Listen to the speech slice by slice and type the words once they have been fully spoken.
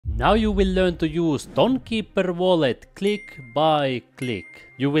Now you will learn to use Tonkeeper Wallet click by click.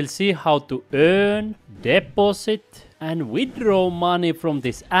 You will see how to earn, deposit and withdraw money from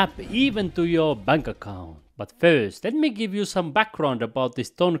this app even to your bank account. But first, let me give you some background about this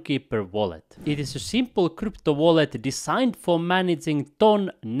Tonkeeper Wallet. It is a simple crypto wallet designed for managing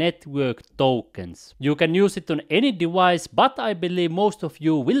Ton network tokens. You can use it on any device, but I believe most of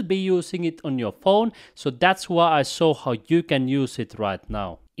you will be using it on your phone, so that's why I show how you can use it right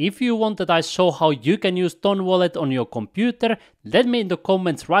now. If you want that I show how you can use Ton Wallet on your computer, let me in the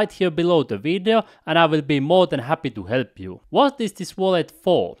comments right here below the video and I will be more than happy to help you. What is this wallet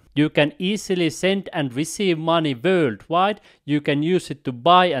for? You can easily send and receive money worldwide. You can use it to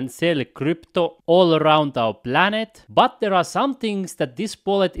buy and sell crypto all around our planet. But there are some things that this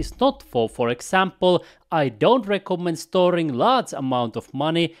wallet is not for. For example, I don't recommend storing large amount of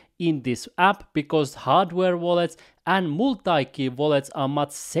money in this app because hardware wallets and multi-key wallets are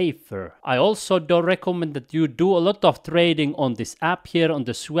much safer. I also don't recommend that you do a lot of trading on this app here on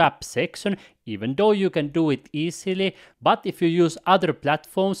the swap section, even though you can do it easily, but if you use other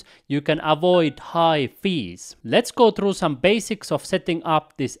platforms, you can avoid high fees. Let's go through some basics of setting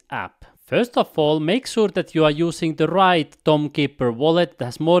up this app. First of all, make sure that you are using the right Tonkeeper wallet that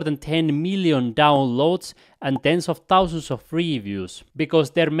has more than 10 million downloads and tens of thousands of reviews, because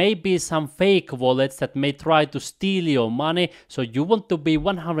there may be some fake wallets that may try to steal your money, so you want to be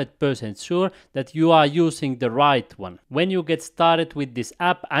 100% sure that you are using the right one. When you get started with this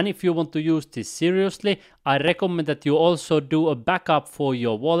app, and if you want to use this seriously, I recommend that you also do a backup for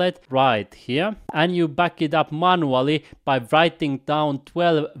your wallet right here, and you back it up manually by writing down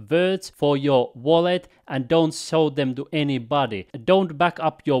 12 words for your wallet and don't show them to anybody. Don't back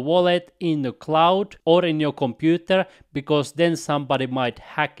up your wallet in the cloud or in your computer, because then somebody might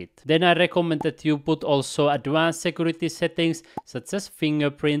hack it. Then I recommend that you put also advanced security settings such as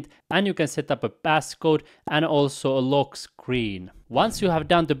fingerprint, and you can set up a passcode and also a lock screen. Once you have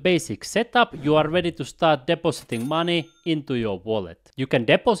done the basic setup, you are ready to start depositing money into your wallet. You can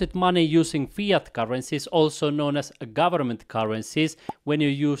deposit money using fiat currencies, also known as government currencies. When you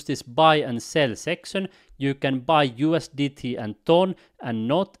use this buy and sell section, you can buy USDT and Ton and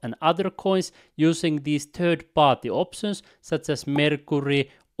NOT and other coins using these third-party options such as Mercury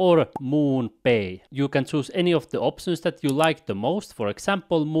or MoonPay. You can choose any of the options that you like the most, for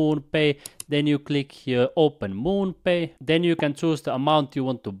example MoonPay. Then you click here open MoonPay. Then you can choose the amount you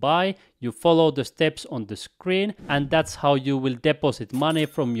want to buy. You follow the steps on the screen, and that's how you will deposit money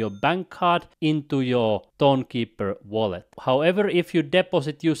from your bank card into your Tonkeeper wallet. However, if you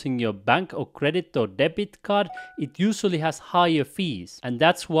deposit using your bank or credit or debit card, it usually has higher fees, and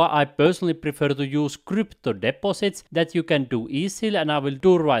that's why I personally prefer to use crypto deposits that you can do easily, and I will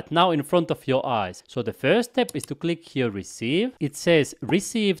do right now in front of your eyes. So the first step is to click here receive. It says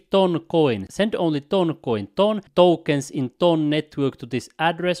receive Ton coin. Send only Ton coin, Ton tokens in Ton network to this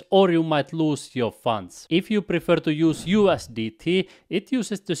address, or you might lose your funds. If you prefer to use USDT, it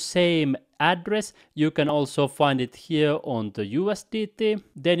uses the same address. You can also find it here on the USDT.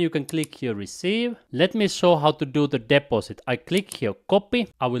 Then you can click here receive. Let me show how to do the deposit. I click here copy.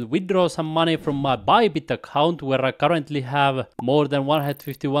 I will withdraw some money from my BYBIT account where I currently have more than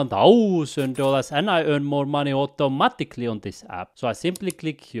 $151,000 and I earn more money automatically on this app. So I simply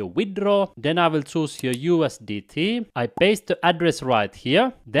click here withdraw. Then I will choose here USDT. I paste the address right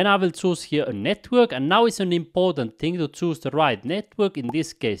here. Then I will choose here a network, and now it's an important thing to choose the right network, in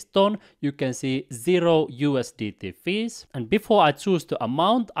this case Ton. You can see 0 USDT fees. And before I choose the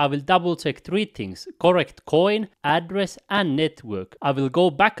amount, I will double check 3 things: correct coin, address and network. I will go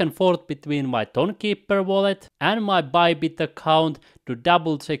back and forth between my Tonkeeper wallet and my BYBIT account to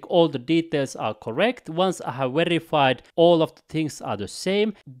double check all the details are correct. Once I have verified all of the things are the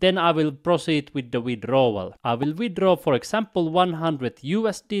same, then I will proceed with the withdrawal. I will withdraw, for example, 100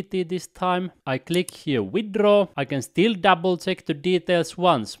 USDT this time. I click here withdraw. I can still double check the details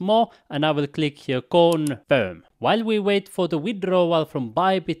once more, and I will click here confirm. While we wait for the withdrawal from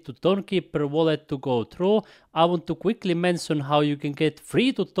BYBIT to Tonkeeper Wallet to go through, I want to quickly mention how you can get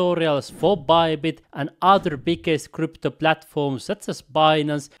free tutorials for BYBIT and other biggest crypto platforms such as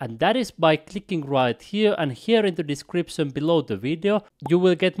Binance, and that is by clicking right here, and here in the description below the video you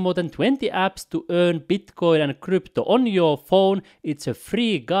will get more than 20 apps to earn Bitcoin and crypto on your phone. It's a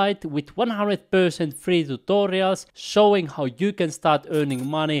free guide with 100% free tutorials showing how you can start earning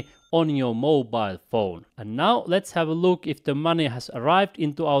money on your mobile phone. And now let's have a look if the money has arrived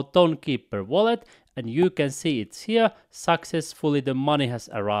into our Tonkeeper wallet. And you can see it's here, successfully the money has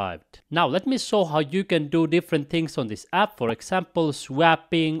arrived. Now let me show how you can do different things on this app. For example,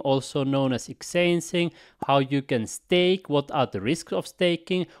 swapping, also known as exchanging, how you can stake, what are the risks of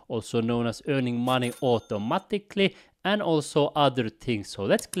staking, also known as earning money automatically, and also other things. So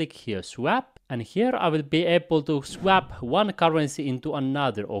let's click here, swap. And here I will be able to swap one currency into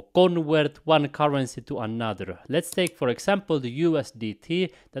another or convert one currency to another. Let's take for example the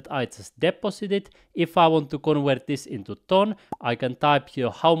USDT that I just deposited. If I want to convert this into TON, I can type here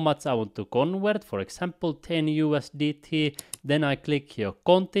how much I want to convert, for example 10 USDT. Then I click here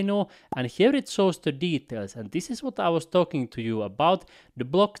continue, and here it shows the details, and this is what I was talking to you about, the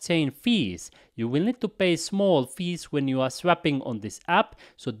blockchain fees. You will need to pay small fees when you are swapping on this app,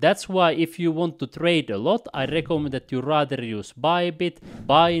 so that's why if you want to trade a lot, I recommend that you rather use BYBIT,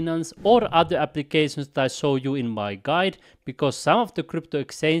 BINANCE or other applications that I show you in my guide, because some of the crypto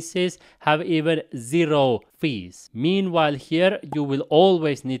exchanges have even zero fees. Meanwhile here you will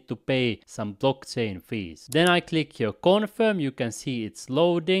always need to pay some blockchain fees. Then I click here confirm, you can see it's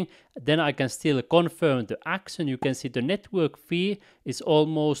loading. Then I can still confirm the action. You can see the network fee is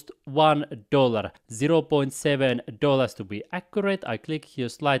almost $1, $0.7 to be accurate. I click here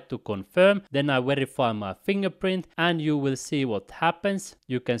slide to confirm. Then I verify my fingerprint and you will see what happens.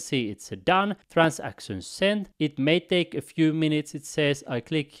 You can see it's done. Transaction sent. It may take a few minutes, it says. I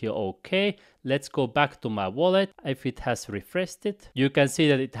click here OK. Let's go back to my wallet. If it has refreshed it, you can see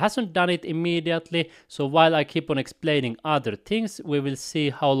that it hasn't done it immediately. So while I keep on explaining other things, we will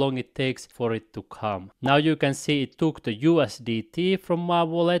see how long it takes for it to come. Now you can see it took the USDT from my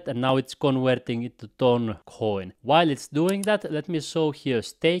wallet and now it's converting it to TON coin. While it's doing that, let me show here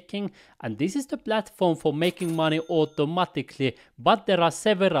staking. And this is the platform for making money automatically, but there are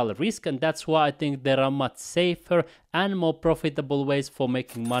several risks, and that's why I think there are much safer and more profitable ways for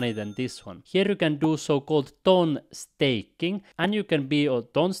making money than this one. Here you can do so-called TON staking, and you can be a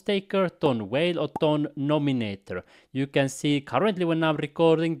TON staker, TON whale or TON nominator. You can see currently when I'm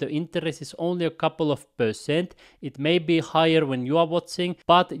recording, the interest is only a couple of percent. It may be higher when you are watching,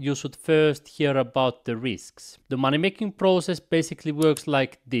 but you should first hear about the risks. The money making process basically works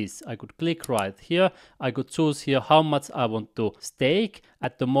like this. I could click right here. I could choose here how much I want to stake.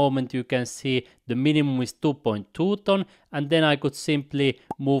 At the moment you can see the minimum is 2.2 TON, and then I could simply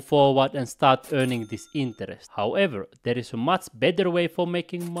move forward and start earning this interest. However, there is a much better way for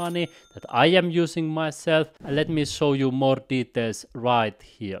making money that I am using myself, and let me show you more details right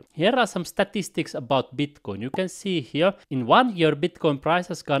here. Here are some statistics about Bitcoin. You can see here in 1 year Bitcoin price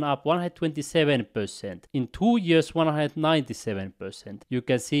has gone up 127%, in 2 years 197%. You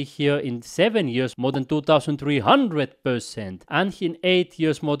can see here in 7 years more than 2300%, and in 8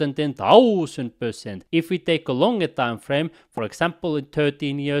 years more than 10,000%. If we take a longer time frame, for example in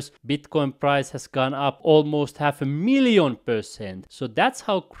 13 years, Bitcoin price has gone up almost 500,000%. So that's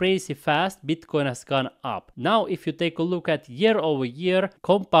how crazy fast Bitcoin has gone up. Now if you take a look at year over year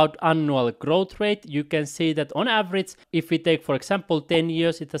compound annual growth rate, you can see that on average, if we take for example 10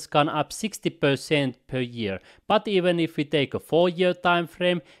 years, it has gone up 60% per year. But even if we take a 4-year time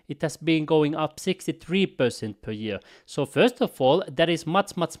frame, it has been going up 63% per year. So first of all, that is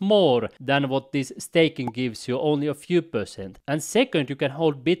much more than what this staking gives you, only a few percent. And second, you can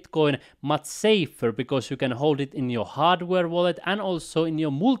hold Bitcoin much safer because you can hold it in your hardware wallet and also in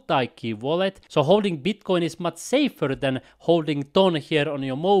your multi-key wallet. So holding Bitcoin is much safer than holding TON here on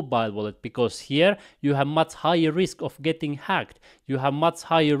your mobile wallet, because here you have much higher risk of getting hacked. You have much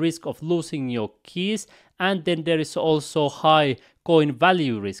higher risk of losing your keys, and then there is also high coin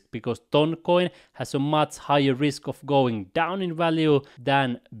value risk because TON coin has a much higher risk of going down in value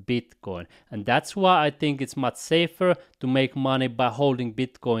than Bitcoin. And that's why I think it's much safer to make money by holding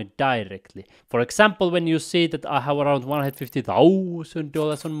Bitcoin directly. For example, when you see that I have around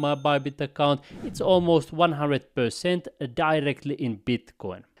 $150,000 on my BYBIT account, it's almost 100% directly in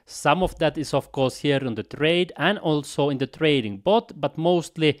Bitcoin. Some of that is of course here on the trade and also in the trading bot, but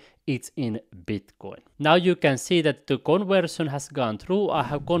mostly it's in Bitcoin. Now you can see that the conversion has gone through. I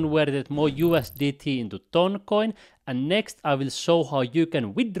have converted more USDT into TON coin, and next I will show how you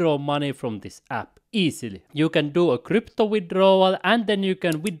can withdraw money from this app easily. You can do a crypto withdrawal and then you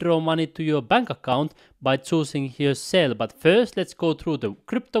can withdraw money to your bank account by choosing here sell. But first let's go through the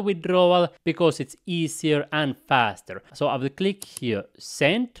crypto withdrawal because it's easier and faster. So I will click here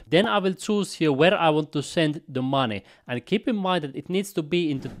send. Then I will choose here where I want to send the money, and keep in mind that it needs to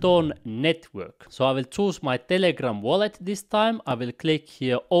be in the TON network. So I will choose my Telegram wallet this time. I will click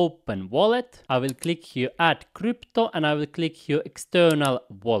here open wallet. I will click here add crypto and I will click here external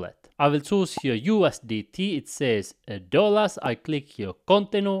wallet. I will choose here USDT. It says dollars. I click here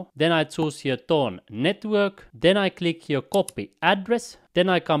continue. Then I choose here Ton network. Then I click here copy address. Then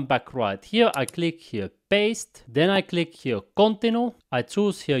I come back right here. I click here paste. Then I click here continue. I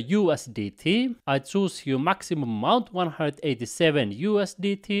choose here USDT. I choose here maximum amount 187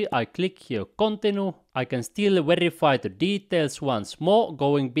 USDT. I click here continue. I can still verify the details once more,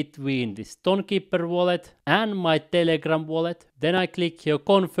 going between this Tonkeeper wallet and my Telegram wallet. Then I click here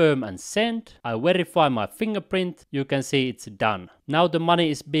confirm and send. I verify my fingerprint. You can see it's done. Now the money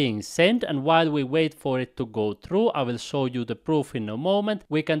is being sent, and while we wait for it to go through, I will show you the proof in a moment.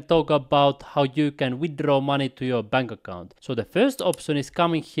 We can talk about how you can withdraw money to your bank account. So the first option is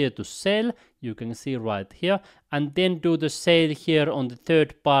coming here to sell. You can see right here, and then do the sale here on the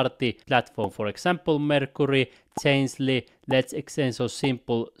third party platform. For example, Mercury, Chainsly, Let's Exchange or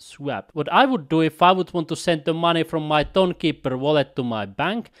Simple Swap. What I would do if I would want to send the money from my Tonkeeper wallet to my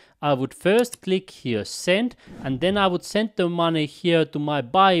bank, I would first click here send, and then I would send the money here to my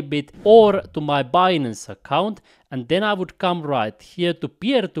BYBIT or to my Binance account. And then I would come right here to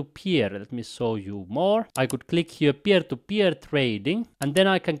peer-to-peer. Let me show you more. I could click here peer-to-peer trading, and then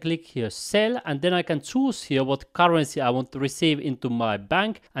I can click here sell, and then I can choose here what currency I want to receive into my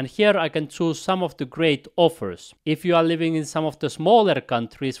bank. And here I can choose some of the great offers. If you are living in some of the smaller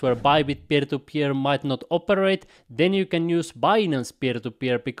countries where BYBIT peer-to-peer might not operate, then you can use Binance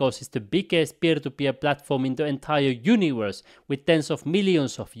peer-to-peer because it's the biggest peer-to-peer platform in the entire universe with tens of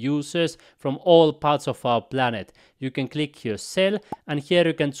millions of users from all parts of our planet. You can click here sell, and here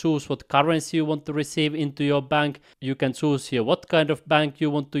you can choose what currency you want to receive into your bank. You can choose here what kind of bank you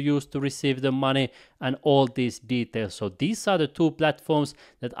want to use to receive the money, and all these details. So these are the two platforms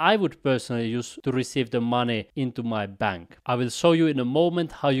that I would personally use to receive the money into my bank. I will show you in a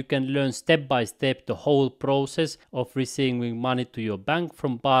moment how you can learn step by step the whole process of receiving money to your bank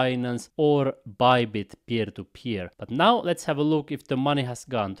from Binance or BYBIT peer-to-peer. But now let's have a look if the money has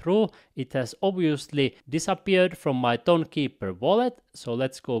gone through. It has obviously disappeared from my Tonkeeper wallet. So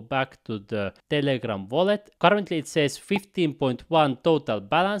let's go back to the Telegram wallet. Currently it says 15.1 total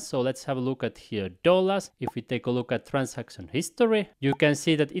balance. So let's have a look at here dollars. If we take a look at transaction history, you can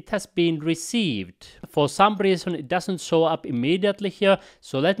see that it has been received. For some reason it doesn't show up immediately here.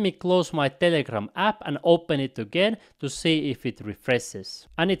 So let me close my Telegram app and open it again to see if it refreshes.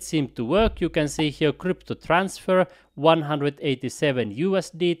 And it seemed to work. You can see here crypto transfer 187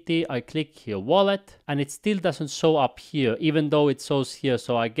 USDT. I click here wallet, and it still doesn't show up here even though it shows here.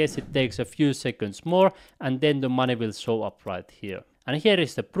 So I guess it takes a few seconds more and then the money will show up right here. And here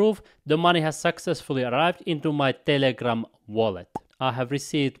is the proof. The money has successfully arrived into my Telegram wallet. I have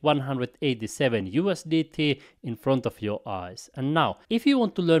received 187 USDT in front of your eyes. And now, if you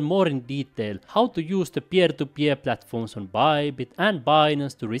want to learn more in detail how to use the peer-to-peer platforms on BYBIT and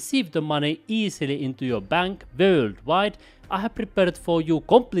Binance to receive the money easily into your bank worldwide, I have prepared for you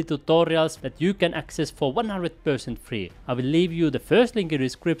complete tutorials that you can access for 100% free. I will leave you the first link in the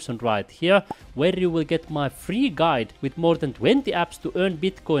description right here, where you will get my free guide with more than 20 apps to earn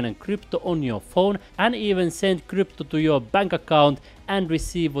Bitcoin and crypto on your phone, and even send crypto to your bank account and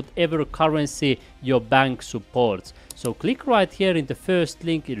receive whatever currency your bank supports. So click right here in the first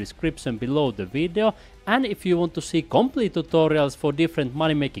link in the description below the video. And if you want to see complete tutorials for different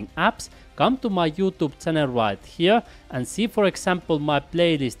money making apps, come to my YouTube channel right here and see, for example, my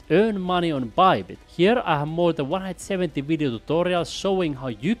playlist Earn Money on BYBIT. Here I have more than 170 video tutorials showing how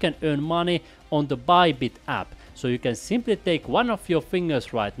you can earn money on the BYBIT app. So you can simply take one of your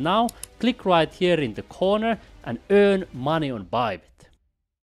fingers right now, click right here in the corner and earn money on BYBIT.